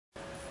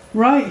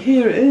Right,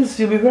 here it is.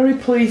 You'll be very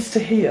pleased to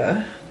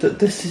hear that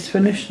this is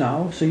finished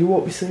now, so you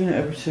won't be seeing it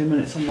every 2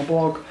 minutes on my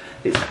blog.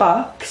 It's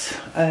backed,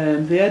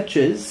 the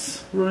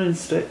edges running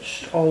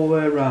stitched all the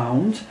way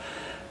around.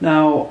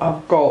 Now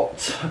I've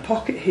got a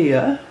pocket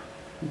here,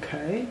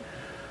 okay,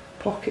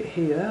 pocket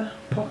here,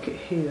 pocket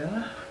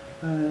here,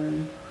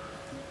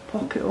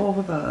 pocket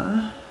over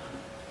there.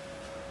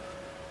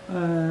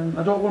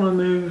 I don't want to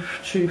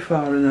move too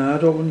far in there, I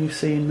don't want you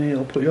seeing me,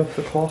 it'll put you off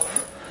the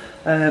cloth.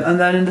 And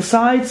then in the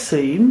side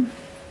seam,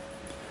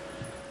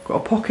 got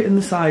a pocket in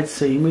the side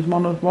seam with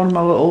one of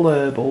my little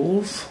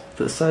labels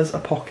that says a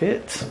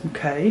pocket,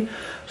 okay,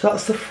 so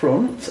that's the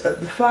front. At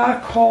the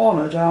far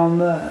corner down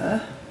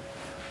there,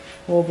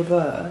 over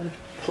there,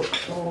 I've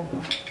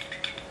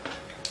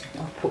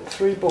put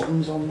 3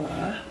 buttons on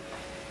there,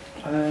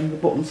 the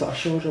buttons that I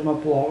showed you on my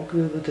blog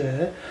the other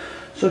day.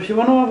 So if you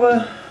want to have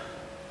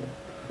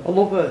I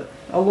love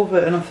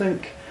it, and I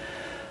think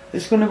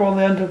it's going to go on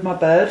the end of my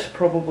bed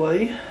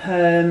probably.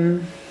 I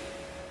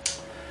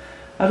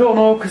don't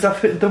know, because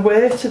the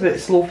weight of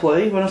it's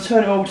lovely. When I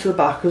turn it over to the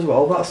back as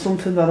well, that's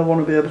something that I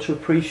want to be able to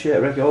appreciate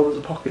regularly. Oh,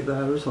 there's a pocket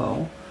there as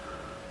well.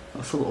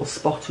 That's a little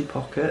spotty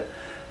pocket.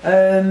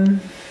 I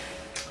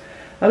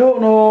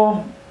don't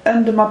know,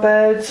 end of my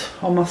bed,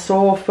 on my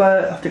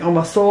sofa. I think on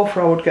my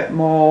sofa I would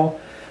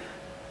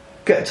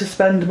get to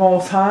spend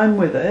more time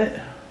with it,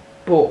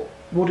 but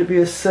would it be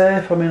as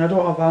safe? I mean, I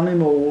don't have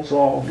animals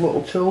or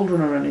little children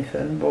or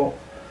anything, but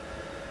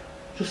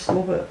just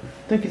love it.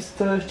 I think it's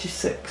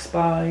 36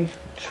 by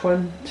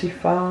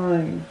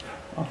 25,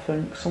 I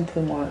think,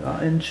 something like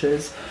that,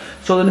 inches.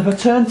 So then if I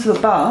turn to the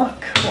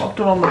back, what I've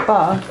done on the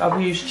back,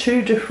 I've used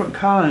 2 different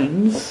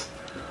kinds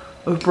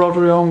of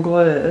broderie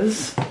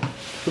anglaise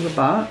for the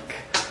back.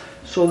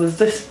 So there's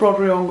this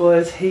broderie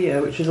anglaise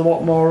here, which is a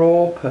lot more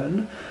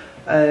open,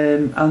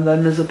 and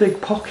then there's a big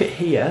pocket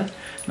here.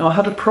 Now I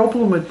had a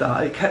problem with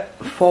that, it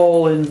kept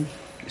falling,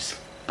 it's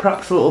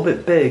perhaps a little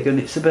bit big and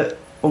it's a bit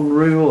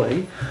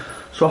unruly,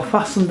 so I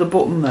fastened a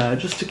button there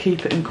just to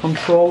keep it in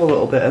control a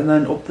little bit, and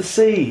then up the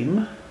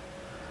seam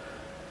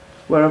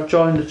where I've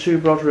joined the 2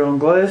 broderie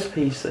anglaise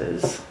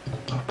pieces,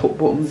 I've put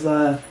buttons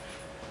there,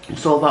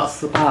 so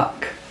that's the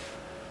back.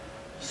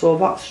 So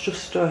that's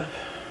just a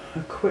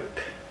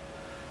quick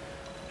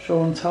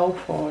show and tell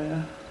for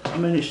you. I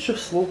mean, it's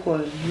just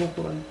lovely,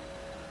 lovely.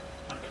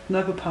 I could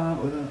never part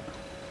with it.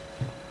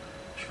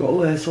 She's got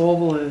lace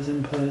overlays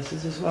in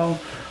places as well.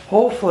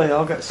 Hopefully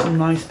I'll get some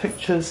nice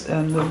pictures,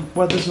 and the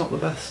weather's not the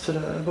best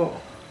today, but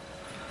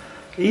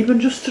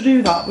even just to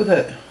do that with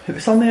it, if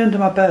it's on the end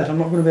of my bed, I'm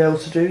not going to be able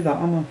to do that,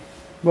 am I?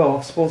 Well,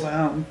 I suppose I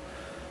am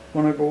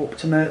when I go up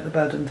to make the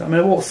bed, and I mean,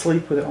 I won't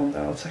sleep with it on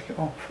there, I'll take it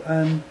off.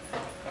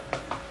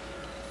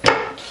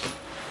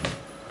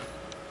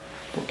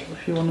 But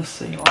if you want to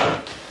see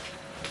like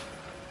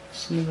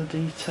some of the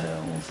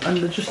details,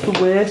 and just the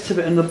weight of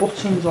it, and the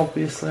buttons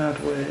obviously add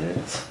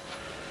weight.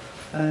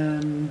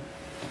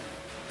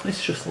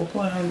 It's just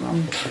lovely.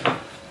 I'm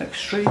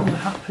extremely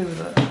happy with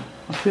it.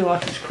 I feel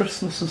like it's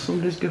Christmas and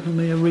somebody's given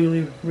me a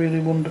really, really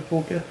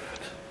wonderful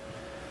gift.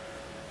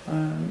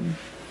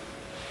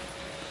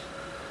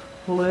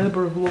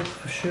 Labour of love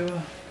for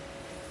sure.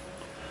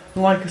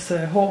 And like I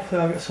say,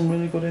 hopefully I'll get some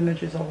really good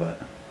images of it.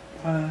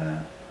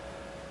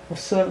 I'll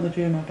certainly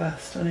do my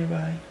best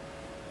anyway.